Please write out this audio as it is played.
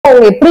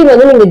அவங்க எப்படி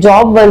வந்து நீங்க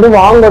ஜாப் வந்து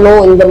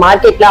வாங்கணும் இந்த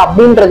மார்க்கெட்ல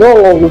அப்படின்றதும்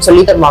அவங்க உங்களுக்கு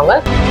சொல்லி தருவாங்க.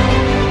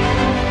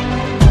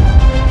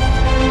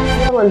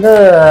 வந்து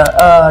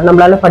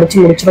நம்மளால படிச்சு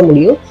முடிச்சிட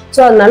முடியும். ஸோ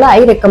அதனால I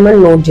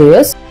recommend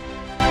Node.js.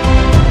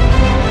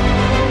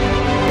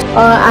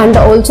 And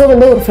also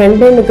வந்து ஒரு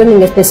ஃப்ரண்ட் எண்டுக்கு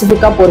நீங்க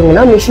ஸ்பெசிஃபிக்கா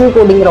போறீங்கன்னா மிஷின்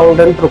கோடிங்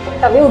ரவுண்டுன்னு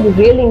இருக்கும். ஒரு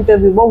ரியல்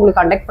இன்டர்வியூவா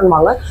உங்களுக்கு கண்டக்ட்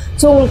பண்ணுவாங்க.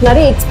 ஸோ உங்களுக்கு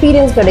நிறைய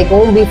எக்ஸ்பீரியன்ஸ்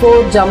கிடைக்கும் before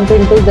jump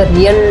in to the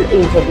real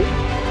interview.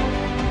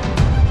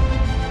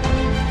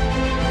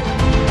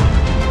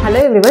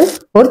 Hello everyone,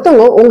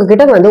 ஒருத்தவங்க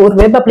உங்ககிட்ட வந்து ஒரு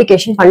வெப்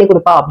அப்ளிகேஷன் பண்ணி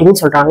கொடுப்பா அப்படின்னு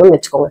சொல்றாங்கன்னு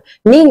வச்சுக்கோங்க.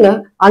 நீங்க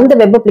அந்த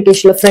வெப்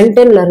அப்ளிகேஷன்ல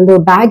ஃப்ரண்ட் எண்ட்ல இருந்து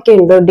பேக்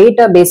எண்ட்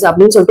டேட்டா பேஸ்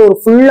அப்படின்னு சொல்லிட்டு ஒரு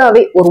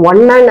ஃபுல்லாவே ஒரு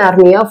ஒன் மேன்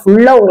ஆர்மியா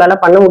ஃபுல்லா உங்களால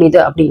பண்ண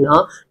முடியுது அப்படின்னா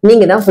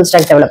நீங்க தான் ஃபுல்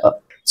ஸ்டாக் டெவலப்பர்.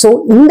 ஸோ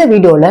இந்த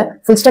வீடியோல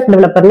ஃபுல் ஸ்டாக்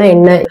டெவலப்பர்னா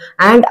என்ன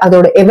அண்ட்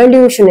அதோட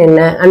எவல்யூஷன் என்ன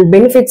அண்ட்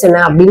பெனிஃபிட்ஸ் என்ன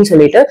அப்படின்னு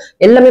சொல்லிட்டு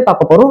எல்லாமே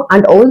பார்க்க போறோம்.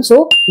 And also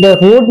the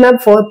road map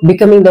for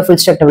becoming the full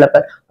stock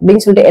developer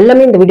அப்படின்னு சொல்லிட்டு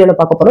எல்லாமே இந்த வீடியோல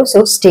பார்க்க போறோம்.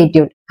 So stay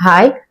tuned.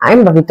 Hi, I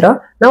am Bavithra.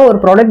 நான் ஒரு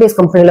ப்ராடக்ட் பேஸ்ட்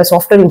கம்பெனில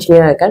சாஃப்ட்வேர்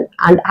இன்ஜினியர் இருக்கேன்.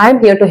 And I am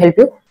here to help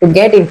you to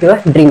get into your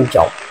dream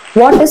job.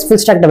 What is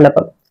full stack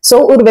developer? So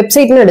ஒரு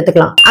வெப்சைட்னு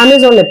எடுத்துக்கலாம்,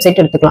 அமேசான் வெப்சைட்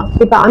எடுத்துக்கலாம்.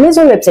 இப்போ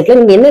Amazon வெப்சைட்ல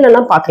நீங்க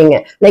என்னென்னலாம் பாக்குறீங்க,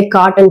 like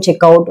card and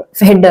check out,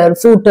 header,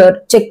 footer,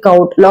 check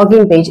out,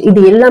 login page,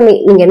 இது எல்லாமே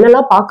நீங்க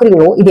என்னெல்லாம்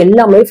பாக்குறீங்களோ இது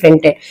எல்லாமே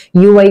ஃப்ரண்ட் எண்ட்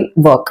யூஐ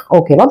ஒர்க்.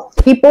 ஓகேவா?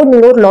 இப்போ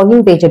நீங்க ஒரு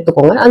லாகின் பேஜ்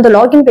எடுத்துக்கோங்க. அந்த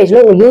லாகின்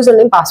பேஜ்ல உங்க யூசர்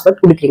நேம்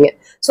பாஸ்வேர்ட் கொடுக்குறீங்க.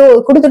 ஸோ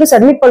கொடுத்துட்டு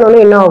சப்மிட்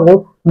பண்ணணும். என்ன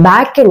ஆகும்,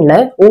 பேக் எண்ட்ல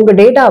உங்க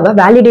டேட்டாவை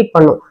வேலிடேட்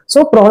பண்ணும், ஸோ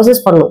ப்ராசஸ்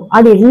பண்ணும்.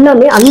 அது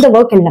எல்லாமே அந்த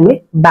ஒர்க் எல்லாமே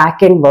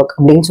பேக் எண்ட் ஒர்க்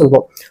அப்படின்னு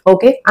சொல்லுவோம்.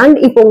 ஓகே, அண்ட்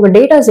இப்போ உங்க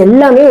டேட்டாஸ்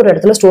எல்லாமே ஒரு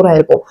இடத்துல ஸ்டோர்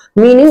ஆயிருக்கும்.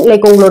 மீனிங்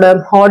லைக் உங்களோட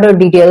ஆர்டர்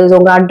டீடைல்ஸ்,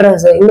 உங்க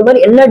அட்ரஸ், இந்த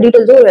மாதிரி எல்லா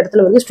டீடைல்ஸும் ஒரு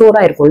இடத்துல வந்து ஸ்டோர்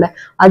ஆயிருக்கும்ல,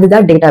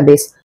 அதுதான் டேட்டா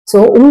பேஸ். ஸோ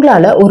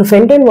உங்களால ஒரு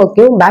ஃப்ரண்ட் எண்ட்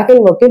ஒர்க்கையும் பேக்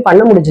எண்ட் ஒர்க்கையும்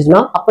பண்ண முடிஞ்சதுன்னா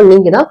அப்ப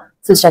நீங்க தான்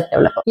ஃபுல் ஸ்டாக்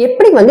டெவலப்பர்.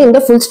 எப்படி வந்து இந்த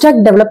ஃபுல் ஸ்டாக்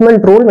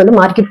டெவலப்மெண்ட் ரோல் வந்து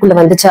மார்க்கெட்டுக்குள்ள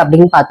வந்துச்சு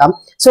அப்படின்னு பார்த்தா,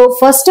 ஸோ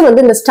ஃபர்ஸ்ட்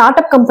வந்து இந்த ஸ்டார்ட்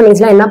அப்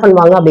கம்பெனிஸ்லாம் என்ன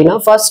பண்ணுவாங்க அப்படின்னா,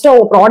 ஃபர்ஸ்ட்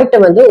அவங்க ப்ராடக்ட்டை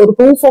வந்து ஒரு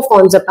ப்ரூஃப் ஆஃப்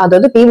கான்செப்ட்,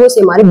 அதாவது POC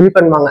மாதிரி பில்ட்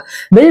பண்ணுவாங்க.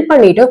 பில்ட்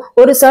பண்ணிட்டு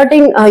ஒரு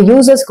சர்டன்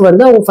யூசர்ஸ்க்கு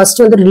வந்து அவங்க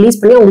ஃபர்ஸ்ட் வந்து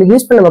ரிலீஸ் பண்ணி அவங்க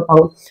யூஸ் பண்ண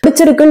வைப்பாங்க.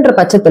 பிடிச்சிருக்குன்ற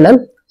பட்சத்துல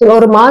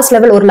ஒரு மாஸ்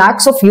லெவல் ஒரு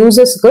லேக்ஸ் ஆஃப்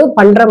யூசர்ஸ்க்கு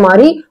பண்ற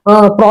மாதிரி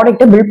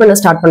ப்ராடக்ட்டை பில்ட் பண்ண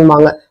ஸ்டார்ட்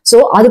பண்ணுவாங்க. ஸோ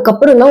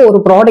அதுக்கப்புறம் தான் ஒரு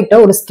ப்ராடக்ட்டை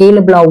ஒரு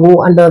ஸ்கேலபிளாகவும்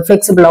அண்ட்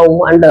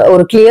ஃபிளெக்சிபிளாகவும் அண்ட்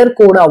ஒரு கிளியர்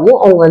கோடாகவும்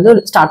அவங்க வந்து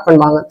ஸ்டார்ட்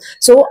பண்ணுவாங்க.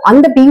 ஸோ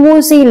அந்த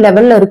POC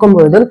லெவல்ல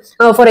இருக்கும்போது,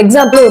 ஃபார்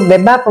எக்ஸாம்பிள் ஒரு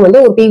வெப் ஆப் வந்து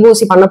ஒரு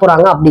POC பண்ண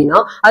போறாங்க அப்படின்னா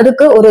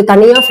அதுக்கு ஒரு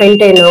தனியா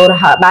ஃப்ரண்ட் எண்ட், ஒரு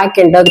பேக்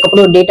எண்ட்,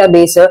 அதுக்கப்புறம் ஒரு டேட்டா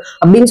பேஸ்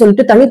அப்படின்னு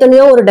சொல்லிட்டு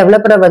தனித்தனியா ஒரு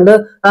டெவலப்பரை வந்து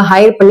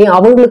ஹையர் பண்ணி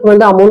அவங்களுக்கு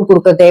வந்து அமௌண்ட்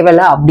கொடுக்க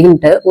தேவையில்ல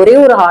அப்படின்ட்டு ஒரே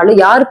ஒரு ஆளு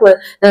யாருக்கு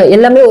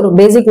எல்லாமே ஒரு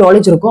பேசிக்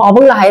நாலேஜ் இருக்கும்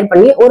அவங்களை ஹையர்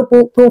பண்ணி ஒரு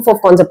ப்ரூஃப்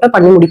ஆஃப் கான்செப்டை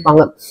பண்ணி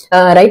முடிப்பாங்க.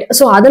 ரைட்?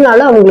 ஸோ அதனால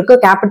அவங்களுக்கு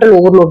கேபிட்டல்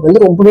ஓவர்லோட் வந்து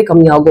ரொம்பவே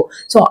கம்மியாகும்.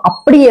 ஸோ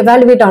அப்படி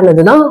எவாலுவேட்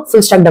ஆனதுதான்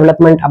ஃபுல் ஸ்டாக்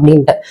டெவலப்மெண்ட்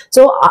அப்படின்ட்டு.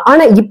 ஸோ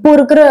ஆனா இப்போ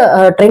இருக்கிற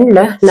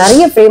ட்ரெண்ட்ல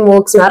நிறைய ஃப்ரேம்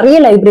ஒர்க்ஸ், நிறைய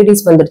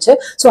லைப்ரரிஸ் வந்துருச்சு.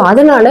 ஸோ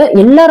அதனால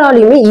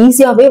எல்லாராலையுமே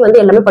ஈஸியாவே வந்து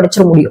எல்லாமே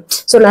படிச்சிட முடியும்.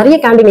 ஸோ நிறைய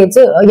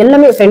கேண்டிடேட்ஸ்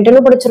எல்லாமே ஃப்ரண்ட்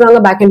எண்டும்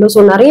படிச்சிடறாங்க, பேக் எண்டும்.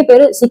 ஸோ நிறைய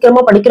பேர்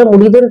சீக்கிரமா படிக்கிற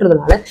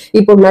முடியுதுன்றதுனால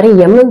இப்போ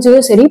நிறைய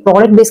MNCயும் சரி,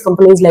 product based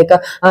companies like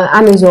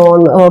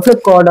Amazon,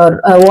 Flipkart,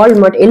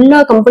 Walmart,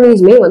 எல்லா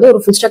கம்பெனிஸுமே வந்து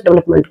ஒரு ஃபுல் ஸ்டாக்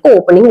டெவலப்மெண்ட்க்கு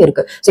ஓப்பனிங்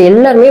இருக்கு. ஸோ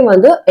எல்லாருமே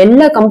வந்து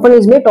எல்லா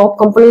கம்பெனிஸுமே டாப்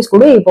கம்பெனிஸ்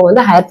கூட இப்போ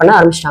வந்து ஹையர் பண்ண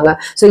ஆரம்பிச்சிட்டாங்க.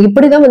 ஸோ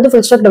இப்படிதான் வந்து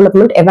ஃபுல் ஸ்டாக்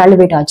டெவலப்மெண்ட்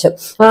எவாலுவேட் ஆச்சு.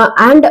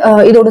 அண்ட்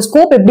இதோட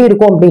ஸ்கோப் எப்படி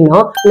இருக்கும் அப்படின்னா,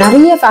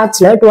 நிறைய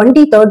ஃபேக்ட்ஸ்ல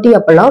 2030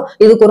 அப்பெல்லாம்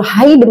இதுக்கு ஒரு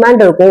ஹை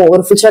டிமாண்ட் இருக்கும்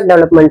ஒரு ஃபுல் ஸ்டாக்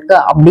டெவலப்மெண்ட்க்கு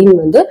அப்படின்னு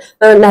வந்து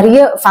நிறைய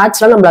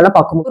ஃபேக்ட்ஸ்லாம் நம்மளால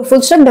பார்க்கணும். ஒரு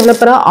ஃபுல் ஸ்டாக்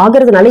டெவலப்பரா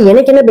ஆகிறதுனால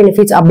எனக்கு என்ன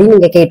பெனிஃபிட்ஸ் அப்படின்னு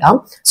நீங்க கேட்டா,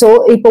 ஸோ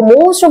இப்போ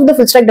most of the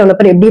full stock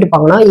developer எப்படி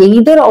இருப்பாங்கன்னா,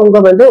 எய்தர் அவங்க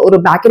வந்து ஒரு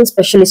பேக் எண்ட்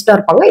ஸ்பெஷலிஸ்டா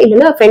இருப்பாங்க,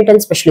 இல்லைன்னா ஃப்ரண்ட்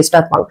எண்ட் ஸ்பெஷலிஸ்டா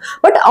இருப்பாங்க.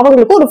 பட்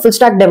அவங்களுக்கு ஒரு ஃபுல்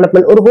ஸ்டாக்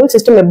டெவலப்மெண்ட், ஒரு ஹோல்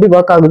சிஸ்டம் எப்படி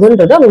ஒர்க்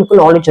ஆகுதுன்றது அவங்களுக்கு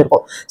நாலேஜ்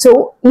இருக்கும். ஸோ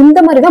இந்த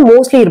மாதிரி தான்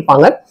மோஸ்ட்லி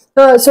இருப்பாங்க.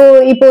 சோ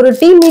இப்போ ஒரு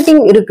டீம் மீட்டிங்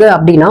இருக்கு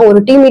அப்படின்னா, ஒரு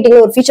டீம் மீட்டிங்ல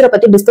ஒரு ஃபீச்சரை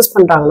பத்தி டிஸ்கஸ்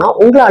பண்றாங்கன்னா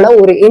உங்களால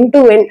ஒரு எண்ட் டு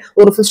எண்ட்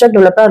ஒரு ஃபுல் ஸ்டாக்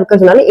டெவலப்பரா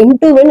இருக்கிறதுனால எண்ட்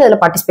டு எண்ட் அதுல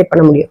பார்ட்டிசிபேட்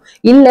பண்ண முடியும்.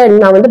 இல்ல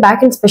நான் வந்து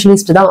பேக் எண்ட்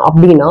ஸ்பெஷலிஸ்ட் தான்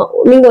அப்படின்னா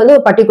நீங்க வந்து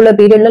ஒரு பர்டிகுலர்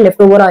பீரியட்ல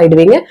லெஃப்ட் ஓவர்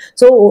ஆயிடுவீங்க.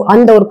 சோ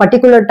அந்த ஒரு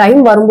பர்டிகுலர்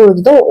டைம்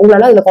வரும்போது தான்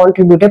உங்களால அதுல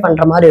கான்ட்ரிபியூட்டே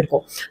பண்ற மாதிரி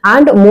இருக்கும்.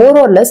 அண்ட் மோர்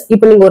ஆர் லெஸ்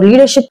இப்போ நீங்க ஒரு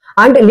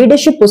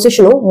leadership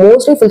பொசிஷனும்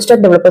mostly full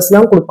stock developers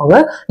தான் கொடுப்பாங்க.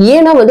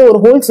 ஏன்னா வந்து ஒரு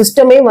ஹோல்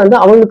சிஸ்டமே வந்து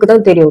அவங்களுக்கு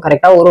தான் தெரியும்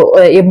கரெக்டா, ஒரு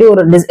எப்படி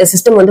ஒரு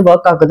சிஸ்டம் வந்து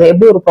ஒர்க் ஆகுது,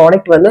 எப்படி ஒரு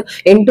ப்ராடக்ட் வந்து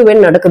எண்ட் டு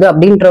எண்ட் நடக்குது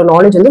அப்படின்ற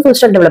நாலேஜ் வந்து ஃபுல்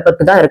ஸ்டாக்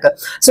டெவலப்பருக்கு தான் இருக்கு.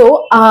 சோ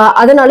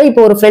அதனால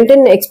இப்போ ஒரு ஃப்ரண்ட்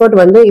எண்ட் எக்ஸ்பர்ட்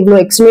வந்து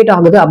இவ்வளவு எக்ஸ்டிமேட்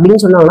ஆகுது அப்படின்னு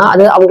சொன்னாங்கன்னா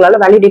அது அவங்களால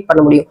வேலிடேட்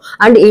பண்ண முடியும்.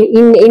 And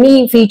in any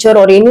feature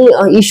or any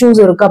issues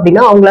இருக்கு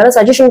அப்படின்னா அவங்களால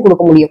சஜஷன்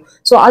கொடுக்க முடியும்.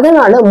 சோ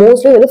அதனால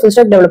மோஸ்ட்லி வந்து ஃபுல்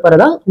ஸ்டாக் டெவலப்பர்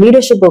தான்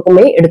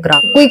லீடர்ஷிப்புக்குமே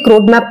எடுக்கிறாங்க. குயிக்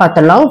ரோட் மேப்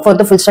பார்த்தலாம் for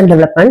the full stock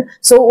development.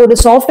 So ஒரு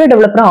சாஃப்ட்வேர்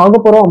டெவலப்பரா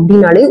ஆக போறோம்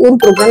அப்படின்னாலே ஒரு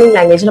ப்ரோக்ராமிங்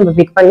லாங்குவேஜ் நம்ம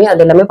பிக் பண்ணி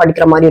அது எல்லாமே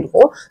படிக்கிற மாதிரி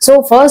இருக்கும். சோ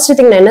ஃபர்ஸ்ட்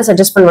திங் நான் என்ன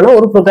சஜஸ்ட் பண்ணுவேன்னா,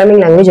 ஒரு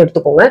ப்ரோக்ராமிங் லாங்குவேஜ்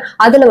எடுத்துக்கோங்க.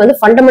 அதுல வந்து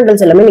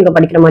ஃபண்டமெண்டல்ஸ் எல்லாமே நீங்க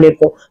படிக்கிற மாதிரி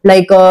இருக்கும்.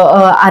 Like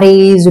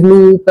arrays,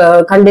 loop,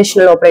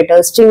 conditional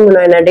operator,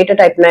 ஸ்ட்ரிங்னா என்ன, டேட்டா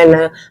டைப்னா என்ன,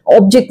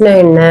 ஆப்ஜெக்ட்னா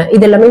என்ன,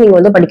 இது எல்லாமே நீங்க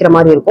வந்து படிக்கிற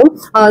மாதிரி இருக்கும்.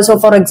 சோ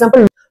ஃபார்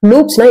எக்ஸாம்பிள்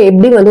லூப்ஸ்னா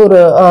எப்படி வந்து ஒரு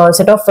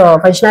செட் ஆஃப்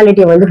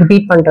ஃபங்க்ஷனாலிட்டியை வந்து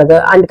ரிப்பீட் பண்றது,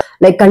 அண்ட்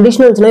லைக்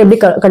கண்டிஷனல்ஸ்னா எப்படி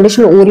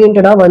கண்டிஷனல்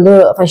ஓரியன்டா வந்து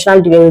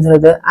ஃபங்க்ஷனாலிட்டி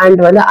எழுதுறது,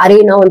 அண்ட் வந்து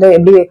அரேனா வந்து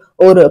எப்படி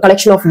ஒரு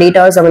கலெக்ஷன் ஆஃப்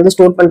டேட்டாஸ் வந்து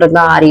ஸ்டோர் பண்றது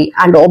தான் array.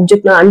 And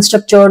ஆப்ஜெக்ட்னா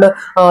unstructured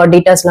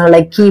டேட்டாஸ்னா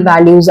like key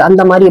values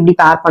அந்த மாதிரி எப்படி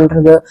பேர்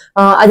பண்றது.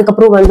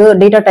 அதுக்கப்புறம் வந்து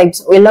டேட்டா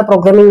டைப்ஸ், எல்லா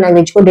ப்ரோக்ராமிங்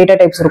லாங்குவேஜ்க்கும் டேட்டா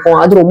டைப்ஸ் இருக்கும்,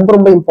 அது ரொம்ப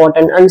ரொம்ப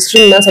important. And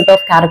ஸ்ட்ரிங்னா set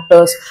of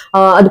characters.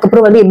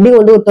 அதுக்கப்புறம் வந்து எப்படி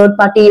வந்து ஒரு தேர்ட்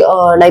பார்ட்டி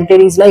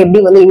லைப்ரரிஸ்ல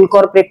எப்படி வந்து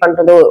இன்கார்பரேட்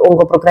பண்றது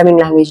உங்க ப்ரோக்ராமிங்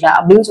லாங்குவேஜ்ல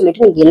அப்படின்னு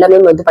சொல்லிட்டு நீங்க எல்லாமே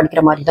வந்து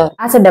படிக்கிற மாதிரி தான்.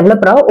 ஆஸ் அ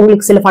டெவலப்பரா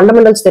உங்களுக்கு சில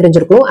ஃபண்டமெண்டல்ஸ்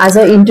தெரிஞ்சிருக்கும், ஆஸ்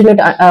அ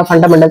இன்டர்நெட்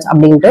ஃபண்டமெண்டல்ஸ்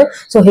அப்படின்ட்டு.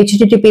 ஸோ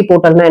ஹெச்டிடிபி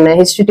போர்ட்டல்னா என்ன,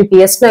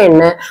 ஹெச்டிடிபிஎஸ்னா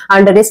என்ன,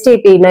 அண்ட் ரெஸ்ட்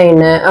ஏபிஐனா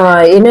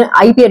என்ன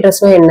ஐபி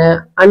அட்ரஸ்னா என்ன,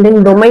 அண்ட்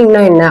தென்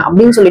டொமைன்னா என்ன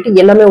அப்படின்னு சொல்லிட்டு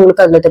எல்லாமே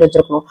உங்களுக்கு அதுல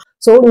தெரிஞ்சிருக்கணும்.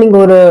 ஸோ நீங்க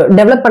ஒரு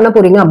டெவலப் பண்ண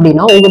போறீங்க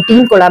அப்படின்னா உங்க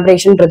டீம்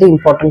கொலாபரேஷன்ன்றது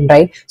இம்பார்ட்டன்ட்,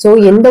 ரைட்? ஸோ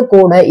எந்த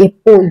கோடை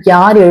எப்போ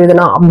யார்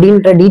எழுதுனா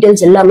அப்படின்ற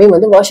டீடைல்ஸ் எல்லாமே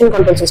வந்து வெர்ஷன்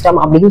கண்ட்ரோல் சிஸ்டம்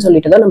அப்படின்னு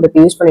சொல்லிட்டு தான் நம்ம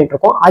யூஸ் பண்ணிட்டு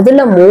இருக்கோம்.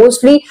 அதுல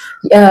மோஸ்ட்லி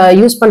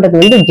யூஸ் பண்றது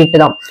வந்து கிட்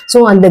தான். ஸோ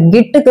அந்த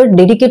கிட்டுக்கு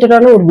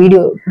டெடிகேட்டடான ஒரு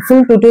வீடியோ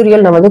ஃபுல்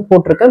டியூட்டோரியல் நான் வந்து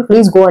போட்டிருக்கேன்,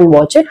 please go and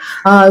watch it.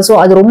 So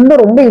அது ரொம்ப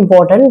ரொம்ப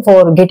important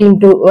for getting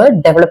to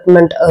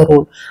development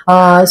role.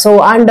 So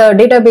and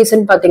data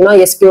பேஸ்ன்னு பாத்தீங்கன்னா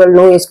எஸ்கியூஎல்,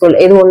 நோ எஸ்கியூஎல்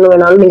எது ஒண்ணு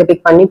வேணாலும் நீங்க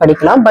பிக் பண்ணி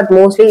படிக்கலாம். பட்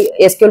மோஸ்ட்லி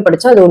எஸ்கியூஎல்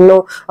படிச்சா அது இன்னும்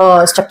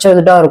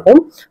ஸ்ட்ரக்சர்டா இருக்கும்.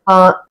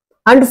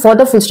 And for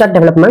the full stack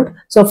development,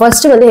 so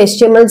first வந்து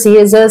HTML,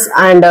 CSS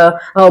and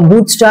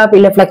bootstrap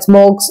இல்ல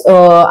flexbox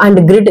and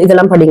grid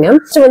இதெல்லாம் படிங்க.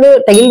 First வந்து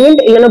tailwind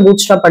இல்லனா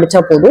bootstrap படிச்சா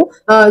போதும்.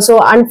 So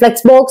and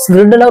flexbox,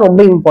 grid எல்லாம்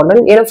ரொம்ப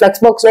இம்பார்ட்டன்ட். ஏன்னா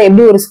flexboxனா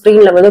எப்படி ஒரு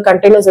ஸ்கிரீன்ல வந்து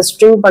கண்டெய்னர்ஸ்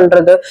ஸ்ட்ரிங்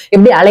பண்றது,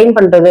 எப்படி அலைன்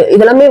பண்றது,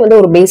 இதெல்லாமே வந்து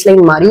ஒரு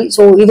பேஸ்லைன் மாதிரி.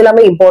 ஸோ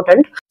இதெல்லாமே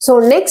important. So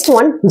next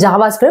one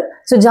JavaScript.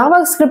 So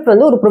JavaScript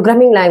வந்து ஒரு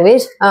ப்ரோக்ராமிங்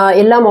லாங்குவேஜ்,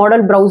 எல்லா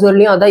மாடல்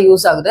ப்ரௌசர்லயும் அதான்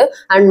யூஸ் ஆகுது.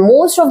 And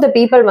most of the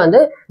people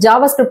வந்து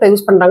JavaScript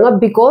யூஸ் பண்றாங்க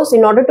because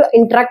in order to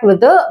interact with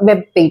the web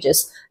pages,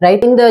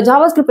 right? இந்த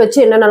JavaScript வச்சு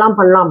என்னென்னலாம்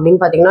பண்ணலாம் அப்படின்னு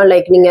பாத்தீங்கன்னா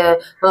லைக் நீங்க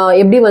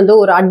எப்படி வந்து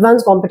ஒரு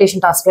அட்வான்ஸ்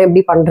காம்படிஷன் டாஸ்க்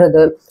எப்படி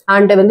பண்றது,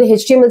 அண்ட் வந்து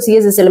HTML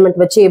CSS எலிமெண்ட்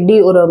வச்சு எப்படி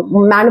ஒரு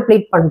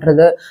மேனிபுலேட்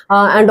பண்றது,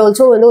 அண்ட்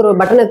ஆல்சோ வந்து ஒரு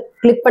பட்டனை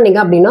கிளிக் பண்ணீங்க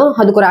அப்படின்னா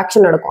அதுக்கு ஒரு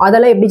ஆக்ஷன் நடக்கும்,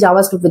 அதெல்லாம் எப்படி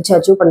JavaScript வச்சு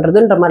அச்சீவ்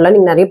பண்றதுன்ற மாதிரிலாம்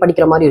நீங்க நிறைய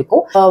படிக்கிற மாதிரி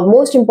இருக்கும்.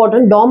 மோஸ்ட்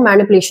இம்பார்ட்டன்ட் DOM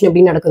மேனிபுலேஷன்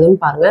எப்படி நடக்குதுன்னு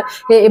பாருங்க.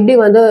 எப்படி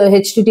வந்து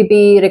HTTP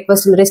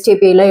ரெக்வஸ்ட், REST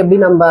API ல எப்படி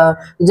நம்ம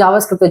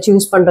JavaScript வச்சு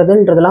யூஸ்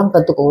பண்றதுன்றதெல்லாம்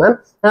கத்துக்கோங்க.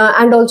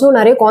 அண்ட் ஆல்சோ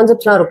நிறைய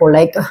கான்செப்ட்ஸ்லாம் இருக்கும்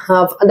லைக்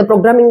அந்த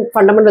ப்ரோக்ராமிங்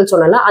ஃபண்டமெண்டல்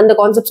சொன்னால அந்த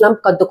கான்செப்ட்ஸ்லாம்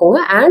கத்துக்கோங்க.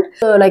 And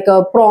like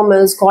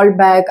promise, call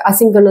back,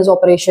 அசிங்கனஸ்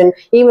operation,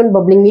 event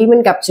bubbling,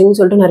 event capturing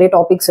சொல்லிட்டு நிறைய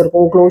டாபிக்ஸ்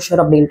இருக்கும்,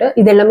 க்ளோஷர் அப்படின்ட்டு.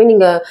 இது எல்லாமே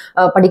நீங்க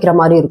படிக்கிற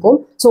மாதிரி இருக்கும்.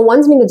 ஸோ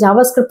ஒன்ஸ் நீங்க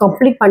JavaScript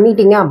கம்ப்ளீட்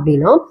பண்ணிட்டீங்க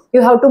அப்படின்னா you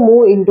have to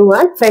move into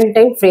and front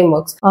end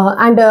frameworks.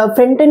 And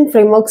front end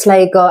frameworks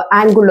like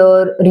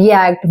angular,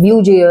 react,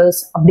 வியூஜிஎஸ்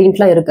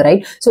அப்படின்ட்டுலாம் இருக்கு,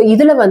 ரைட்? ஸோ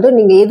இதுல வந்து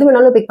நீங்க எது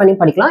வேணாலும் பிக் பண்ணி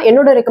படிக்கலாம்.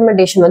 என்னோட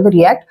ரெக்கமெண்டேஷன் வந்து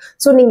ரியாக்ட்.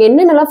 ஸோ நீங்க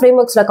என்னென்னலாம்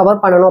ஃப்ரேம்வொர்க்ஸ்ல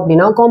கவர் பண்ணணும்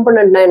அப்படின்னா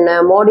காம்பனன்ட்னா என்ன,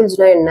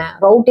 மாடியூல்ஸ்னா என்ன,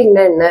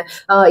 ரவுட்டிங்னா என்ன,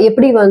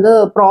 எப்படி வந்து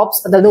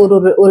ப்ராப்ஸ், அதாவது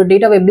ஒரு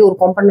டேட்டாவை எப்படி ஒரு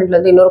காம்பனன்ட்ல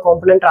இருந்து இன்னொரு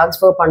காம்பனன்ட்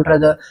டிரான்ஸ்ஃபர்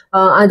பண்றது,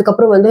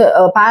 அதுக்கப்புறம் வந்து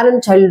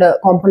பேரண்ட் சைல்டு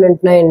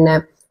காம்பனன்ட்னா என்ன,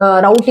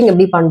 ரவுட்டிங்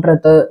எப்படி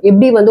பண்றது,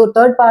 எப்படி வந்து ஒரு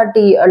தேர்ட்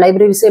பார்ட்டி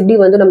லைப்ரரிஸ் எப்படி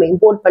வந்து நம்ம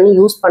இம்போர்ட் பண்ணி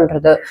யூஸ்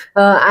பண்றது,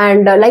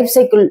 அண்ட் லைஃப்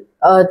சைக்கிள்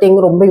திங்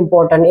ரொம்ப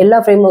இம்பார்ட்டன்ட். எல்லா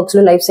ஃப்ரேம்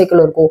ஒர்க்ஸ்லயும் லைஃப்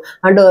சைக்கிள் இருக்கும்.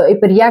 அண்ட்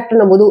இப்போ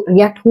ரியாக்ட்னும் போது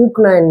ரியாக்ட்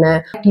ஹூக்னா என்ன,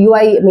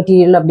 UI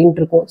மெட்டீரியல்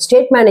அப்படின்ட்டு இருக்கும்,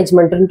 ஸ்டேட்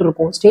மேனேஜ்மெண்ட்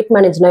இருக்கும். ஸ்டேட்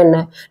மேனேஜ்னா என்ன,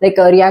 லைக்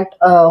ரியாக்ட்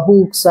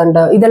ஹூக்ஸ் அண்ட்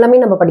இதெல்லாமே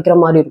நம்ம படிக்கிற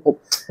மாதிரி இருக்கும்,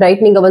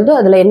 ரைட்? நீங்க வந்து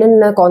அதுல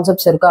என்னென்ன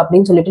கான்செப்ட்ஸ் இருக்கு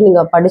அப்படின்னு சொல்லிட்டு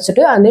நீங்க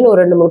படிச்சுட்டு அண்ட் தென்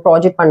ஒரு 2-3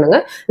 ப்ராஜெக்ட் பண்ணுங்க.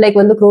 லைக்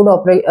வந்து க்ரூட்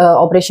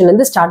ஆப்ரேஷன்ல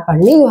இருந்து ஸ்டார்ட்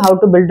பண்ணி you have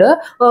to build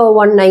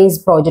one nice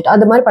project.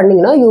 அது மாதிரி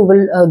பண்ணீங்கன்னா you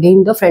will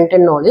gain the front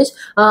end knowledge.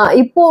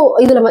 இப்போ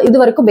இது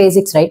வரைக்கும்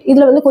பேசிக்ஸ், ரைட்?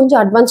 இதுல வந்து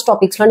கொஞ்சம் அட்வான்ஸ்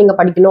டாபிக்ஸ்லாம் நீங்க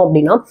படிக்கணும்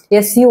அப்படின்னா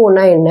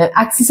SEOனா என்ன,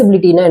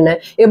 அக்சசிபிலிட்டினா என்ன,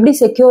 எப்படி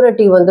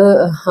செக்யூரிட்டி வந்து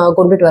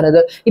கொண்டுட்டு வர்றது.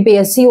 இப்போ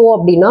SEO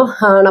அப்படின்னா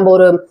நம்ம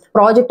ஒரு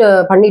ப்ராஜெக்ட்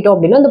பண்ணிட்டோம்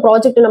அப்படின்னா அந்த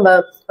ப்ராஜெக்ட் நம்ம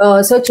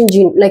சர்ச்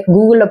இன்ஜின் லைக்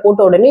கூகுள்ல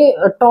போட்ட உடனே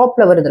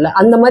டாப்ல வருது இல்ல,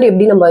 அந்த மாதிரி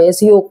எப்படி நம்ம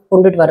SEO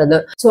கொண்டுட்டு வர்றது.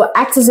 ஸோ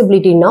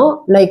அக்சசிபிலிட்டினா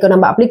லைக்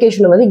நம்ம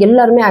அப்ளிகேஷனை வந்து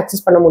எல்லாருமே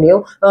ஆக்சஸ் பண்ண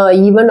முடியும்.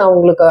 ஈவன்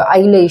அவங்களுக்கு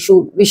ஐல இஷ்யூ,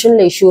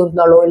 விஷன்ல இஷ்யூ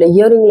இருந்தாலும் இல்லை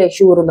இயரிங்ல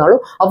இஷ்யூ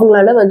இருந்தாலும்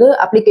அவங்களால வந்து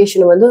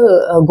அப்ளிகேஷனை வந்து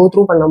கோ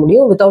த்ரூ பண்ண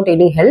முடியும் வித்தவுட்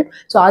எனி ஹெல்ப்.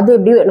 ஸோ அது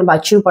எப்படி நம்ம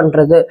அச்சீவ்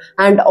பண்றது,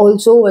 அண்ட்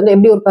ஆல்சோ வந்து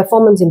எப்படி ஒரு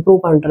பெர்ஃபார்மன்ஸ் இம்ப்ரூவ்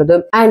பண்றது,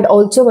 அண்ட்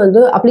ஆல்சோ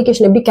வந்து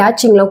அப்ளிகேஷன் எப்படி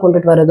கேச்சிங்லாம்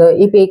கொண்டுட்டு வருது.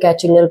 API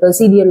கேச்சிங் இருக்கு,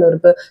 CDN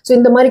இருக்கு. ஸோ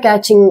இந்த மாதிரி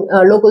caching,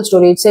 local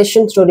storage,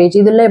 session storage,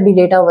 இதெல்லாம் எப்படி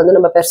டேட்டா வந்து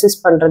நம்ம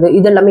பெர்சிஸ்ட் பண்றது,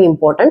 இதெல்லாமே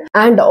இம்பார்ட்டன்ட்.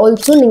 அண்ட்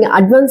ஆல்சோ நீங்க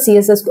advance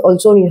CSS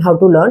also you have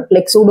to learn.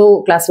 Like pseudo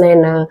கிளாஸ்னா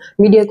என்ன,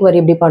 மீடியா குவரி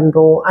எப்படி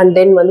பண்றோம், அண்ட்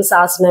தென் வந்து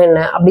சாஸ்னா என்ன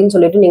அப்படின்னு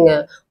சொல்லிட்டு நீங்க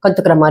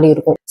கத்துக்கிற மாதிரி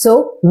இருக்கும். ஸோ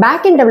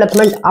பேக் எண்ட்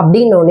டெவலப்மெண்ட்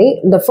அப்படின்னோடனே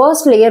இந்த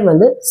ஃபர்ஸ்ட் லேயர்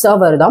வந்து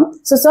சர்வர் தான்.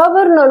 ஸோ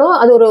சர்வர்னாலும்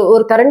அது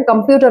ஒரு கரண்ட்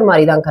கம்ப்யூட்டர்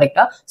மாதிரி தான்,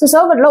 கரெக்டா? ஸோ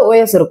சர்வர்ல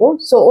OS இருக்கும்.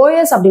 ஸோ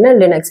OS அப்படின்னா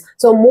Linux.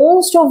 So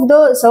most of the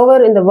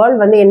server இந்த வேர்ல்ட்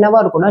வந்து என்னவா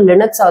இருக்கும்னா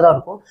லினக்ஸா தான்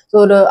இருக்கும். ஸோ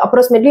ஒரு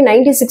அப்ராக்சிமேட்லி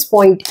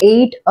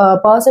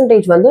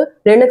 96.8% வந்து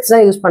லினக்ஸ்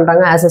தான் யூஸ்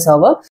பண்றாங்க ஆஸ் அ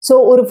சர்வர். ஸோ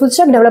ஒரு ஃபுல்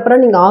ஸ்டாக் டெவலப்பரா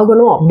நீங்க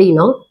ஆகணும்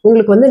அப்படின்னா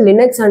உங்களுக்கு வந்து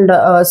லினக்ஸ் அண்ட்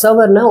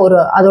சர்வர்னா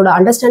அதோட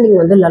அண்டர்ஸ்டாண்டிங்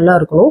வந்து நல்லா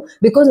இருக்கணும்.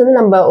 பிகாஸ் வந்து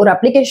நம்ம ஒரு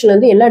அப்ளிகேஷன்ல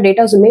இருந்து எல்லா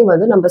டேட்டாஸுமே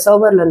வந்து நம்ம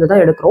சர்வர்ல இருந்து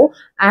தான் எடுக்கிறோம். கொடுக்குறோம்.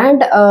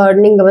 அண்ட்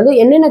நீங்க வந்து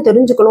என்னென்ன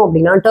தெரிஞ்சுக்கணும்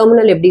அப்படின்னா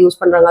டெர்மினல் எப்படி யூஸ்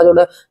பண்றாங்க,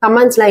 அதோட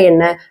கமாண்ட்ஸ்லாம்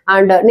என்ன,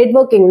 அண்ட்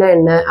நெட்வொர்க்கிங்னா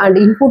என்ன, அண்ட்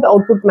இன்புட்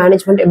அவுட்புட்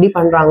மேனேஜ்மெண்ட் எப்படி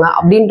பண்றாங்க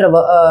அப்படின்ற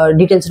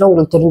டீடைல்ஸ்லாம்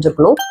உங்களுக்கு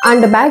தெரிஞ்சுக்கணும்.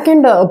 And back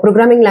and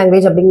programming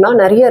language அப்படின்னா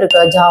நிறைய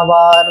இருக்கு.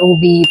 Java,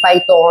 Ruby,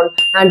 Python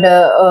and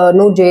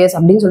Node.js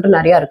அப்படின்னு சொல்லிட்டு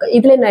நிறைய இருக்கு.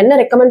 இதுல நான் என்ன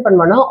ரெக்கமெண்ட்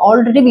பண்ணுவேன்னா,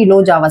 ஆல்ரெடி வி நோ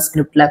ஜாவா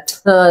ஸ்கிரிப்ட்ல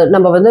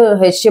நம்ம வந்து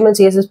HTML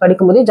CSS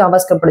படிக்கும்போது ஜாவா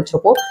ஸ்கிரிப்ட்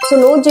படிச்சிருப்போம். ஸோ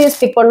Node.js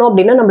பிக் பண்ணோம்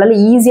அப்படின்னா நம்மளால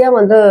ஈஸியா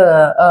வந்து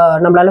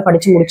நம்மளால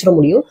படிச்சு முடிச்சிட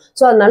முடியும்.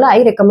 ஸோ அதனால I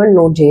recommend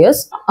Node.js.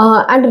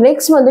 And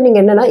next வந்து நீங்க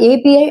என்னன்னா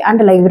API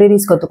அண்ட்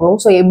லைப்ரரிஸ் கத்துக்கணும்.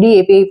 ஸோ எப்படி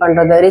API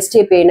பண்றது, REST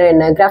API-னா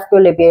என்ன,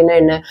 GraphQL API-னா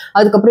என்ன,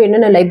 அதுக்கப்புறம்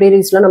என்னென்ன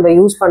லைப்ரரிஸ்லாம் நம்ம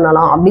யூஸ்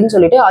பண்ணலாம் அப்படின்னு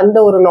சொல்லிட்டு அந்த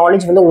ஒரு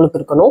நாலேஜ் வந்து உங்களுக்கு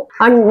இருக்கணும்.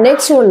 அண்ட்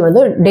நெக்ஸ்ட் ஒன்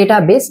வந்து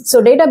டேட்டாபேஸ். ஸோ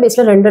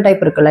டேட்டாபேஸ்ல 2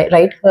 டைப் இருக்கு,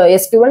 ரைட்?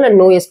 SQL அண்ட்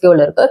NoSQL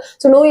இருக்கு.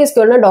 So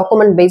NoSQL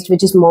document paste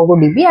which is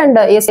MongoDB, and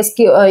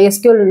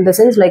SQL in the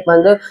sense like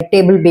வந்து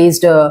table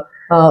based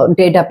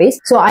database.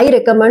 So I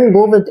recommend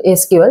go with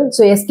SQL.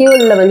 So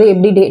SQL ல வந்து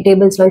எப்படி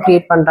டேபிள்ஸ்லாம்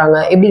create பண்றாங்க,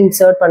 எப்படி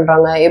insert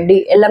பண்றாங்க, எப்படி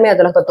எல்லாமே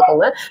அதெல்லாம்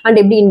கத்துக்கோங்க. அண்ட்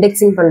எப்படி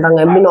இண்டெக்ஸிங் பண்றாங்க,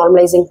 எப்படி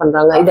நார்மலைசிங்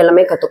பண்றாங்க,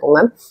 இதெல்லாமே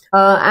கத்துக்கோங்க.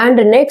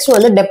 அண்ட் நெக்ஸ்ட்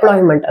வந்து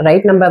டெப்ளாய்மெண்ட்,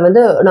 ரைட்?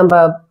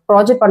 நம்ம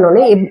ப்ராஜெக்ட்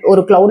பண்ணோன்னே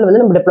ஒரு கிளவுட்ல வந்து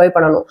நம்ம டெப்ளாய்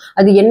பண்ணணும்.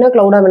 அது என்ன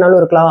கிளவுடா வேணாலும்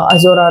இருக்கலாம்,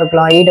 அசோரா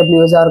இருக்கலாம்,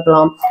 AWS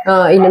இருக்கலாம்,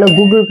 இல்லைன்னா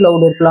கூகுள்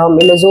கிளவுட் இருக்கலாம்,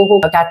 இல்லை ஜோஹோ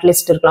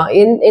கேட்டலிஸ்ட் இருக்கலாம்.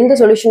 எந்த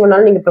சொல்யூஷன்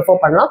வேணாலும் நீங்க ப்ரிஃபர்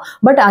பண்ணலாம்.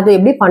 பட் அது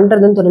எப்படி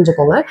பண்றதுன்னு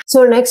தெரிஞ்சுக்கோங்க.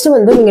 ஸோ நெக்ஸ்ட்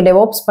வந்து நீங்க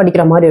டெவாப்ஸ்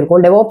படிக்கிற மாதிரி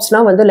இருக்கும்.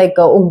 டெவாப்ஸ்னா வந்து லைக்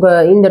உங்க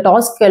இந்த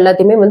டாஸ்க்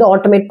எல்லாத்தையுமே வந்து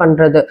ஆட்டோமேட்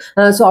பண்றது.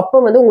 ஸோ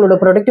அப்போ வந்து உங்களோட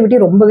ப்ரொடக்டிவிட்டி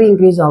ரொம்பவே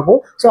இன்க்ரீஸ்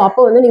ஆகும். ஸோ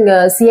அப்போ வந்து நீங்க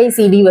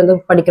CI/CD வந்து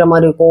படிக்கிற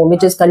மாதிரி இருக்கும்,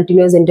 which is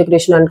continuous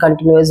integration and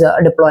continuous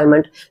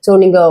deployment. So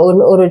நீங்க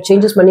ஒரு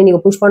சேஞ்சஸ் பண்ணி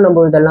நீங்க புஷ்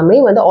பண்ணும்போது எல்லாமே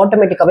வந்து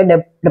ஆட்டோமேட்டிக்காவே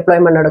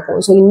டெப்ளாய்மெண்ட் நடக்கும்.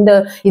 ஸோ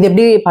இது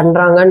எப்படி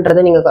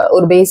பண்றாங்கன்றதை நீங்க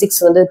ஒரு பேசிக்ஸ்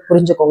வந்து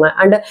புரிஞ்சுக்கோங்க.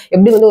 அண்ட்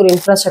எப்படி வந்து ஒரு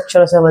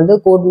இன்ஃப்ராஸ்ட்ரக்சர்ஸை வந்து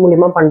கோட்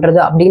மூலியமா பண்றது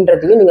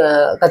அப்படின்றதையும் நீங்க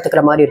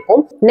கத்துக்கிற மாதிரி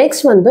இருக்கும்.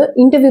 நெக்ஸ்ட் வந்து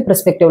இன்டர்வியூ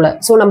பெர்ஸ்பெக்டிவ்ல.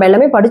 ஸோ நம்ம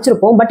எல்லாமே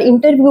படிச்சிருப்போம், பட்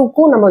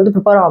இன்டர்வியூக்கும் நம்ம வந்து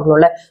ப்ரிப்பேர்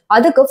ஆகணும்ல.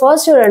 அதுக்கு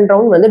ஃபர்ஸ்ட் 2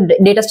 ரவுண்ட் வந்து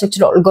டேட்டா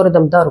ஸ்ட்ரக்சர்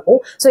அல்காரிதம் தான் இருக்கும்.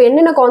 ஸோ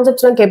என்னென்ன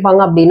கான்செப்ட்ஸ்லாம்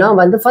கேட்பாங்க அப்படின்னா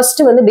வந்து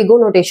ஃபர்ஸ்ட் வந்து பிகோ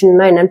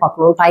நோட்டேஷன்னா என்னன்னு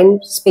பார்க்கணும், டைம்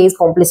ஸ்பேஸ்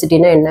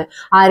காம்ப்ளெக்சிட்டினா என்ன,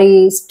 array,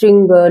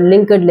 string,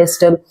 linked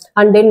list,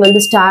 and then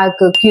வந்து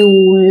stock, Q,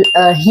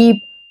 heap,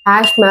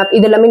 hash map,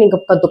 இதெல்லாமே நீங்க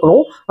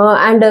கத்துக்கணும்.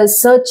 அண்ட்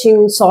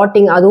சர்ச்சிங்,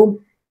 சார்ட்டிங் அதுவும்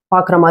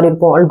பாக்குற மாதிரி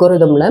இருக்கும்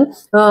அல்கோரிதம்ல.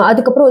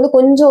 அதுக்கப்புறம் வந்து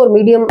கொஞ்சம் ஒரு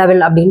மீடியம்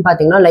லெவல் அப்படின்னு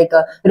பாத்தீங்கன்னா லைக்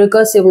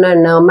ரிகர்சிவ்னா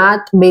என்ன,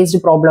 math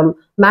based problem,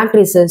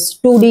 matrices,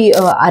 2D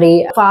array,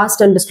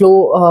 fast and slow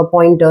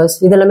pointers,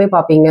 இதெல்லாமே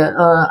பார்ப்பீங்க.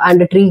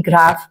 அண்ட் ட்ரீ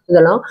கிராஃப்,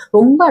 இதெல்லாம்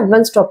ரொம்ப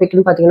அட்வான்ஸ்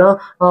டாபிக்னு பார்த்தீங்கன்னா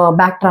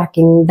back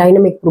tracking,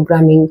 dynamic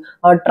programming,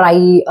 try.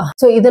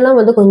 So இதெல்லாம்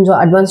வந்து கொஞ்சம்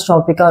அட்வான்ஸ்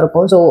டாப்பிக்காக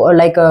இருக்கும். So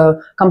like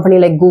company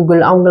like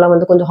Google அவங்களாம்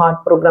வந்து கொஞ்சம்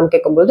ஹார்ட் ப்ரோக்ராம்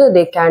கேட்கும்போது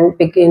they can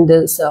big in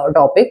this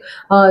topic.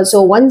 So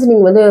once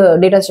நீங்கள் வந்து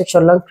டேட்டா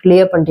ஸ்ட்ரக்சர்லாம்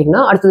கிளியர்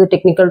பண்ணிட்டீங்கன்னா அடுத்தது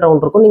டெக்னிக்கல்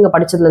ரவுண்ட் இருக்கும். நீங்கள்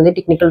படிச்சதுலேருந்து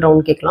டெக்னிக்கல்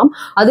ரவுண்ட் கேட்கலாம்.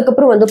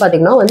 அதுக்கப்புறம் வந்து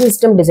பார்த்தீங்கன்னா வந்து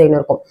சிஸ்டம் டிசைன்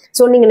இருக்கும்.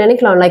 ஸோ நீங்கள்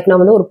நினைக்கலாம் லைக்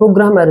நான் வந்து ஒரு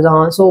ப்ரோக்ராமர்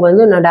தான், ஸோ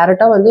வந்து நான்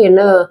டைரக்டா வந்து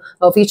என்ன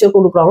ஃபீச்சர்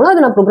கொடுக்குறாங்களோ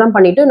அதை நான் ப்ரோக்ராம்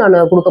பண்ணிட்டு நான்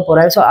கொடுக்க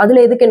போறேன். ஸோ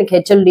அதுல எதுக்கு எனக்கு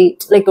HLD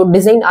லைக் ஒரு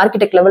டிசைன்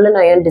ஆர்கிடெக்ட் லெவல்ல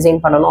நான் ஏன் டிசைன்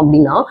பண்ணணும்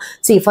அப்படின்னா,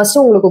 ஃபர்ஸ்ட்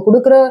உங்களுக்கு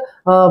கொடுக்குற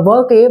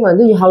ஒர்க்கையே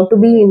வந்து you have to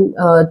be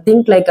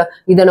think like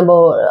இதை நம்ம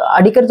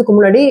அடிக்கிறதுக்கு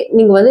முன்னாடி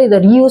நீங்க வந்து இதை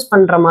ரீயூஸ்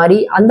பண்ற மாதிரி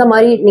அந்த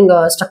மாதிரி நீங்க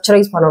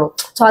ஸ்ட்ரக்சரைஸ் பண்ணணும்.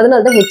 ஸோ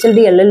அதனால தான் HLD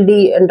LLD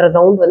என்ற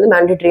ரவுண்ட் வந்து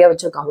மேண்டேட்டரியா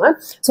வச்சிருக்காங்க.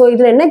 ஸோ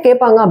இதுல என்ன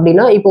கேட்பாங்க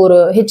அப்படின்னா, இப்போ ஒரு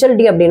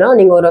HLD அப்படின்னா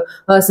நீங்க ஒரு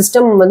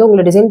சிஸ்டம் வந்து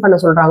உங்களை டிசைன் பண்ண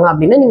சொல்றாங்க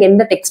அப்படின்னா நீங்க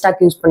எந்த டெக்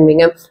ஸ்டாக் யூஸ்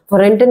பண்ணுவீங்க,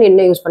 ஃப்ரண்ட் எண்ட்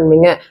என்ன யூஸ்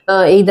பண்ணுவீங்க,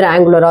 either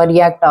Angular,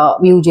 React,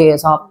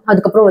 Vue.js,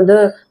 அதுக்கப்புறம் வந்து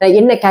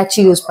என்ன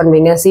கேட்சி யூஸ்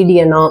பண்ணுவீங்க,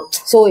 CDN,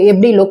 ஸோ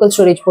எப்படி லோக்கல்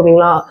ஸ்டோரேஜ்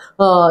போவீங்களா,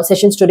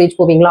 செஷன் ஸ்டோரேஜ்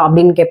போவீங்களா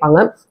அப்படின்னு கேட்பாங்க.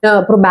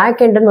 அப்புறம்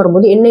பேக் எண்ட்னு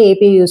வரும்போது என்ன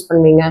API யூஸ்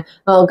பண்ணுவீங்க,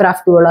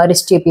 GraphQL,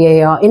 REST API,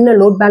 என்ன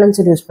லோட்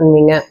பேலன்சர் யூஸ்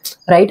பண்ணுவீங்க,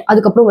 ரைட்?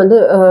 அதுக்கப்புறம் வந்து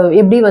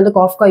எப்படி வந்து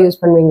Kafka யூஸ்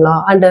பண்ணுவீங்களா,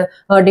 அண்ட்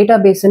டேட்டா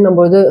பேஸ்ன்னும்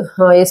போது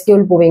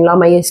SQL போவீங்களா,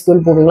 MySQL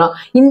போவீங்களா,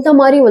 இந்த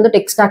மாதிரி வந்து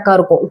டெக் ஸ்டாக்கா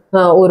இருக்கும்.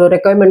 ஒரு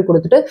ரெக்குயர்மெண்ட்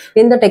கொடுத்துட்டு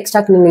எந்த டெக்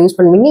ஸ்டாக் நீங்க யூஸ்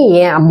பண்ணுவீங்க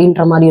ஏன்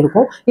அப்படின்ற மாதிரி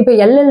இருக்கும். இப்போ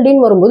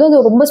LLDன்னு வரும்போது அது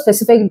ரொம்ப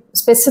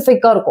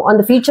ஸ்பெசிஃபிக்கா இருக்கும்.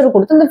 அந்த ஃபீச்சர்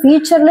கொடுத்து அந்த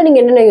ஃபீச்சர்ல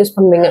நீங்க என்னென்ன யூஸ்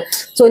பண்ணுவீங்க,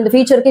 ஸோ இந்த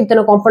ஃபீச்சருக்கு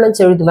இத்தனை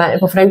காம்பனன்ட்ஸ் எழுதுவேன்,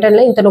 இப்போ ஃப்ரண்ட்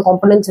எண்ட்ல இத்தனை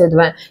காம்பனன்ட்ஸ்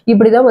எழுதுவேன்,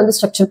 இப்படிதான் வந்து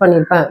ஸ்ட்ரக்சர்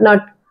பண்ணியிருப்பேன்,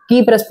 நான் கீ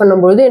பிரஸ்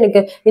பண்ணும்போது எனக்கு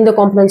இந்த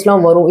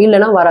காம்பனன்ட்ஸ்லாம் வரும்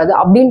இல்லைன்னா வராது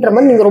அப்படின்ற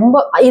மாதிரி நீங்க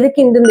ரொம்ப இதுக்கு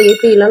இந்த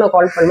API எல்லாம் நான்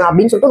கால் பண்ணுவேன்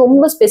அப்படின்னு சொல்லிட்டு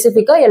ரொம்ப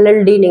ஸ்பெசிஃபிக்கா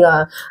LLD நீங்க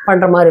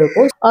பண்ற மாதிரி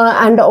இருக்கும்.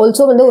 அண்ட்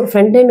ஆல்சோ வந்து ஒரு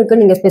ஃப்ரண்ட் எண்டுக்கு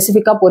நீங்க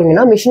ஸ்பெசிஃபிக்கா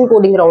போறீங்கன்னா மிஷின்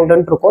கோடிங்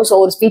ரவுண்டுன்னு இருக்கும். ஸோ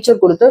ஒரு ஃபீச்சர்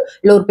கொடுத்து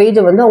இல்லை ஒரு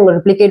பேஜை வந்து அவங்க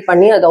ரிப்ளிகேட்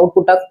பண்ணி அதை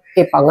அவுட்புட்டா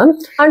கேட்பாங்க.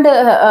 அண்ட்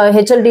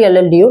HLD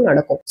LLDயும்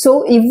நடக்கும். ஸோ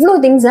இவ்வளோ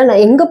திங்ஸ்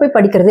நான் எங்க போய்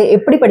படிக்கிறது,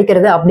 எப்படி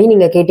படிக்கிறது அப்படின்னு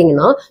நீங்க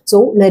கேட்டீங்கன்னா, ஸோ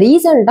நான்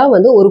ரீசெண்டா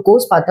வந்து ஒரு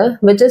கோர்ஸ் பார்த்தேன்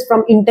which is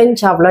from Intent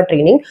Chavla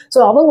Training. So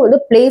அவங்க வந்து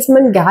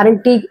பிளேஸ்மெண்ட்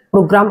கேரண்டி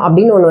ப்ரோக்ராம்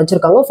அப்படின்னு ஒன்று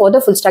வச்சிருக்காங்க for the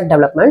full stock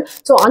development.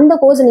 So அந்த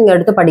கோர்ஸ் நீங்க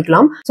எடுத்து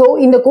படிக்கலாம். ஸோ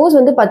இந்த கோர்ஸ்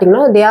வந்து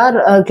பாத்தீங்கன்னா they are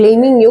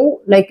claiming you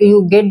like you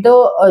get the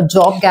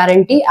job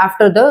guarantee guarantee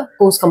after the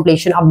course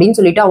completion அப்படின்னு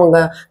சொல்லிட்டு அவங்க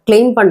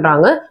claim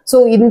பண்றாங்க. ஸோ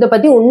இந்த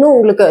பத்தி இன்னும்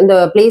உங்களுக்கு இந்த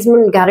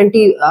பிளேஸ்மெண்ட்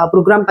கேரண்டி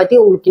ப்ரோக்ராம் பத்தி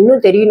உங்களுக்கு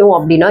இன்னும் தெரியணும்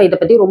அப்படின்னா, இதை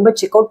பத்தி ரொம்ப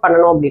செக் அவுட்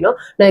பண்ணணும் அப்படின்னா,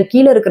 நான்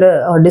கீழே இருக்கிற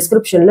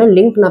டிஸ்கிரிப்ஷன்ல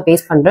லிங்க் நான்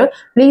பேஸ்ட் பண்றேன்.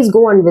 Please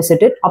go and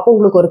visit it. அப்போ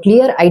உங்களுக்கு ஒரு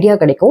கிளியர் ஐடியா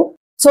கிடைக்கும்.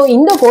 ஸோ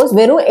இந்த கோர்ஸ்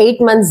வெறும் 8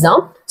 months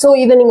தான். ஸோ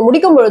இதை நீங்க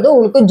முடிக்கும் பொழுது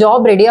உங்களுக்கு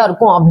ஜாப் ரெடியா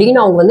இருக்கும் அப்படின்னு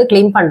அவங்க வந்து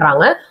கிளைம்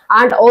பண்றாங்க.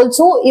 அண்ட்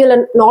ஆல்சோ இதுல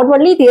not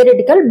only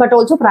theoretical but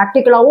also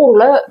ப்ராக்டிக்கலாவும்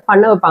உங்களை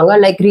பண்ண வைப்பாங்க.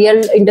 லைக் ரியல்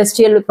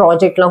இண்டஸ்ட்ரியல்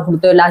ப்ராஜெக்ட்லாம்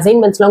கொடுத்து,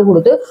 அசைன்மெண்ட்ஸ்லாம்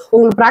கொடுத்து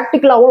உங்களுக்கு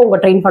ப்ராக்டிக்கலாவும் அவங்க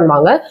ட்ரெயின்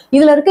பண்ணுவாங்க.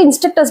 இதுல இருக்க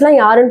இன்ஸ்ட்ரக்டர்ஸ்லாம்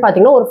யாருன்னு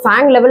பாத்தீங்கன்னா, ஒரு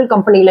FAANG level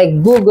company like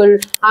Google,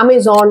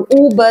 Amazon,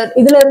 Uber,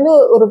 இதுல இருந்து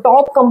ஒரு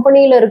டாப்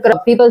கம்பெனில இருக்கிற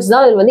பீப்புள்ஸ்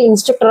தான் இது வந்து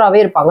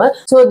இன்ஸ்ட்ரக்டராகவே இருப்பாங்க.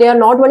 So they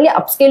are not only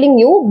upscaling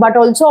you but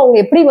also அவங்க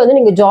எப்படி வந்து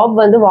நீங்க ஜாப்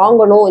வந்து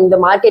வாங்கணும் இந்த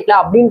மார்க்கெட்ல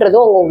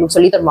அப்படின்றதும் அவங்க உங்களுக்கு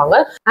சொல்லி தருவாங்க.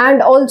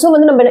 அண்ட் ஆல்சோ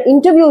வந்து நம்ம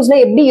இன்டர்வியூஸ்ல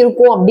எப்படி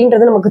இருக்கும்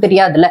அப்படின்றது நமக்கு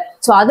தெரியாதுல்ல.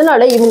 ஸோ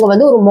அதனால இவங்க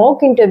வந்து ஒரு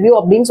மாக் இன்டர்வியூ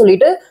அப்படின்னு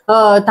சொல்லிட்டு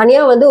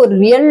தனியா வந்து ஒரு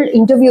ரியல்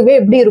இன்டர்வியூவே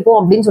எப்படி இருக்கும்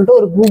அப்படின்னு சொல்லிட்டு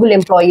ஒரு கூகுள்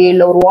எம்ப்ளாயி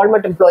இல்ல ஒரு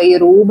வால்மார்ட் எம்ப்ளாயி,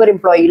 ஒரு ஊபர்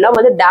எம்ப்ளாயி எல்லாம்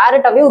வந்து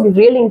டைரக்டாவே ஒரு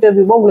ரியல்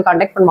இன்டர்வியூவா உங்களுக்கு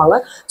கண்டக்ட் பண்ணுவாங்க.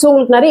 ஸோ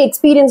உங்களுக்கு நிறைய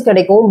எக்ஸ்பீரியன்ஸ்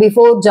கிடைக்கும்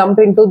before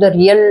jump in to the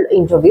real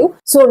interview.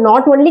 So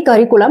not only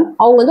curriculum,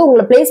 அவங்க வந்து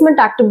உங்களை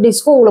பிளேஸ்மெண்ட்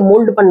ஆக்டிவிட்டிஸ்க்கும் உங்களை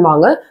மோல்டு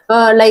பண்ணுவாங்க.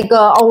 லைக்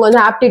அவங்க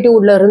வந்து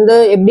ஆப்டிடியூட்ல இருந்து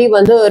எப்படி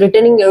வந்து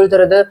ரிட்டர்னிங்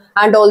எழுதுறது,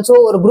 அண்ட் ஆல்சோ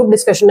ஒரு குரூப்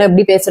டிஸ்கஷன்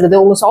எப்படி பேசுறது,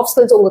 உங்க சாஃப்ட்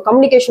ஸ்கில்ஸ், உங்க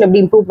கம்யூனிகேஷன் எப்படி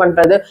இம்ப்ரூவ்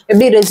பண்றது,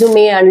 எப்படி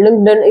ரெஸ்யூமே அண்ட்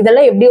லிங்க்டின்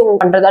இதெல்லாம் எப்படி உங்க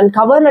பண்றது, அண்ட்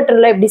கவர்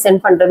லெட்டர்ல எப்படி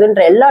சென்ட்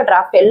பண்றதுன்ற எல்லா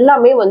டிராஃப்ட்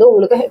எல்லாமே வந்து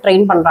உங்களுக்கு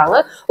ட்ரெயின் பண்றாங்க.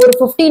 ஒரு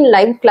 15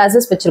 லைவ்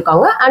கிளாஸஸ்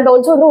வச்சிருக்காங்க. அண்ட்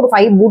ஆல்சோ வந்து ஒரு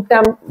 5 பூட்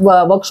கேம்ப்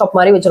ஒர்க் ஷாப்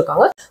மாதிரி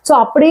வச்சிருக்காங்க. ஸோ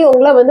அப்படியே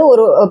உங்களை வந்து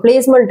ஒரு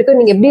பிளேஸ்மெண்ட்டுக்கு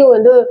நீங்க எப்படி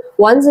வந்து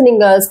ஒன்ஸ்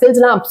நீங்க ஸ்கில்ஸ்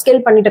எல்லாம்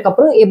அப்ஸ்கேல் பண்ணிட்டதுக்கு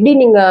அப்புறம் எப்படி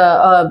நீங்க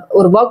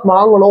ஒரு ஒர்க்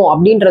வாங்கணும்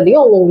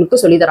அப்படின்றதையும் அவங்க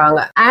உங்களுக்கு சொல்லி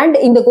தராங்க. அண்ட்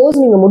இந்த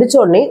கோர்ஸ் நீங்க முடிச்ச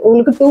உடனே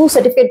உங்களுக்கு 2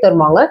 சர்டிபிகேட்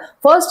தருவாங்க.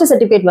 ஃபர்ஸ்ட்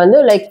சர்டிபிகேட் வந்து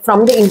லைக்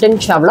ஃப்ரம் தி இன்டர்ன்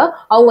ஷாப்ல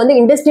அவங்க வந்து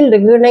இண்டஸ்ட்ரியல்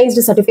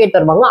ரெகனைஸ்டு சர்டிபிகேட்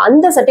தருவாங்க.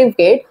 அந்த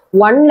சர்டிபிகேட்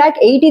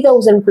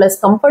 1,80,000 பிளஸ்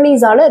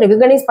கம்பெனிஸால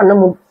ரெகனைஸ்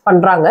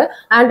பண்றாங்க.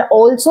 அண்ட்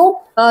ஆல்சோ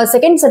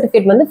செகண்ட்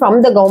சர்டிபிகேட் வந்து from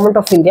the government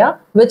of India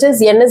which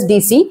is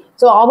NSDC.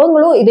 So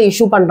அவங்களும் இதை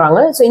இஷ்யூ பண்றாங்க.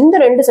 ஸோ இந்த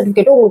 2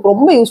 சர்டிபிகேட்டும் உங்களுக்கு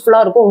ரொம்ப யூஸ்ஃபுல்லா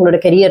இருக்கும் உங்களோட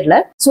கெரியர்ல.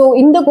 ஸோ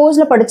இந்த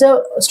கோர்ஸ்ல படிச்ச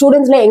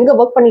ஸ்டூடெண்ட்ஸ்ல எங்க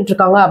ஒர்க் பண்ணிட்டு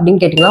இருக்காங்க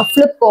அப்படின்னு கேட்டீங்கன்னா,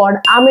 Flipkart,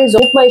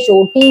 Amazon, my show,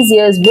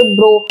 TCS,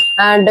 Wipro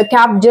and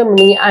gap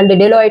Germany and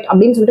Deloitte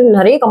அப்படின்னு சொல்லிட்டு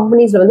நிறைய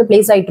கம்பெனிஸ்ல வந்து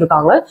பிளேஸ் ஆயிட்டு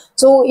இருக்காங்க.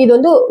 ஸோ இது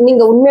வந்து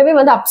நீங்க உண்மையாவே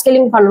வந்து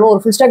அப்ஸ்கேலிங் பண்ணணும்,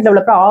 ஒரு ஃபுல் ஸ்டாக்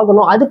டெவலப்பர்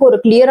ஆகணும், அதுக்கு ஒரு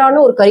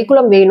கிளியரான ஒரு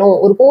கரிக்குலம் வேணும்,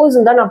 ஒரு கோர்ஸ்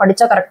தான் நான்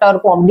படிச்சா கரெக்டா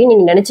இருக்கும் அப்படின்னு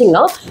நீங்க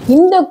நினைச்சீங்கன்னா,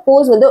 இந்த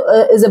கோர்ஸ் வந்து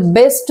is a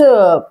best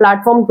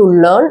platform to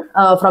learn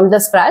from the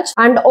scratch.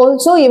 And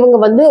also இவங்க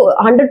வந்து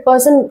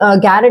 100%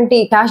 கேரண்டி,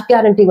 கேஷ்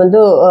கேரண்டி வந்து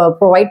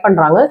ப்ரொவைட்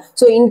பண்றாங்க.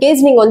 ஸோ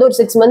இன்கேஸ் நீங்க வந்து ஒரு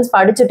 6 months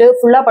படிச்சுட்டு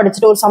ஃபுல்லா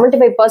படிச்சுட்டு ஒரு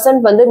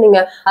 75% வந்து நீங்க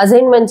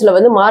அசைன்மெண்ட்ஸ்ல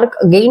வந்து மார்க்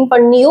கெயின்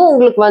பண்ணியும்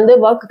உங்களுக்கு வந்து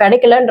ஒர்க்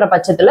கிடைக்கலன்ற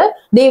பட்சத்துல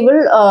they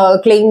will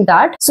claim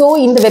that. So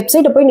இந்த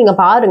வெப்சைட்டை போய் நீங்க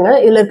பாருங்க.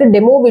 இதுல இருக்க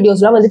டெமோ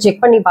வீடியோஸ்லாம் வந்து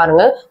செக் பண்ணி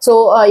பாருங்க. ஸோ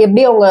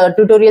எப்படி அவங்க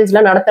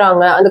டியூட்டோரியல்ஸ்லாம்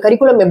நடத்துறாங்க, அந்த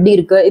கரிக்குலம் எப்படி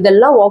இருக்கு,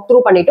 இதெல்லாம் வாக்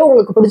த்ரூ பண்ணிட்டு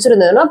உங்களுக்கு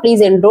பிடிச்சிருந்ததுன்னா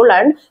please enrol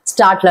and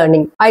start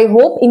learning. I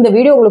hope இந்த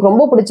வீடியோ உங்களுக்கு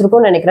ரொம்ப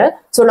பிடிச்சிருக்கும்னு நினைக்கிறேன்.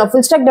 ஸோ நான்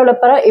ஃபுல் ஸ்டாக்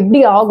டெவலப்பரா எப்படி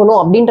ஆகணும்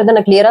அப்படின்றத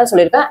நான் கிளியரா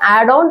சொல்லியிருக்கேன்.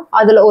 ஆட் ஆன்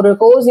அதுல ஒரு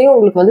கோர்ஸையும்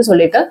உங்களுக்கு வந்து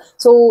சொல்லியிருக்கேன்.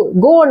 So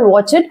go and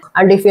watch it.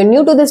 And if you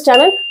new to this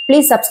channel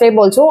please subscribe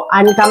also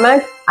and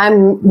comment I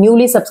am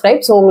newly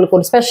subscribe. So உங்களுக்கு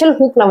ஒரு ஸ்பெஷல்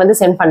ஹூக் நான் வந்து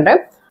சென்ட்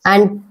பண்றேன்.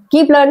 And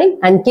keep learning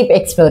and keep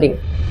exploring.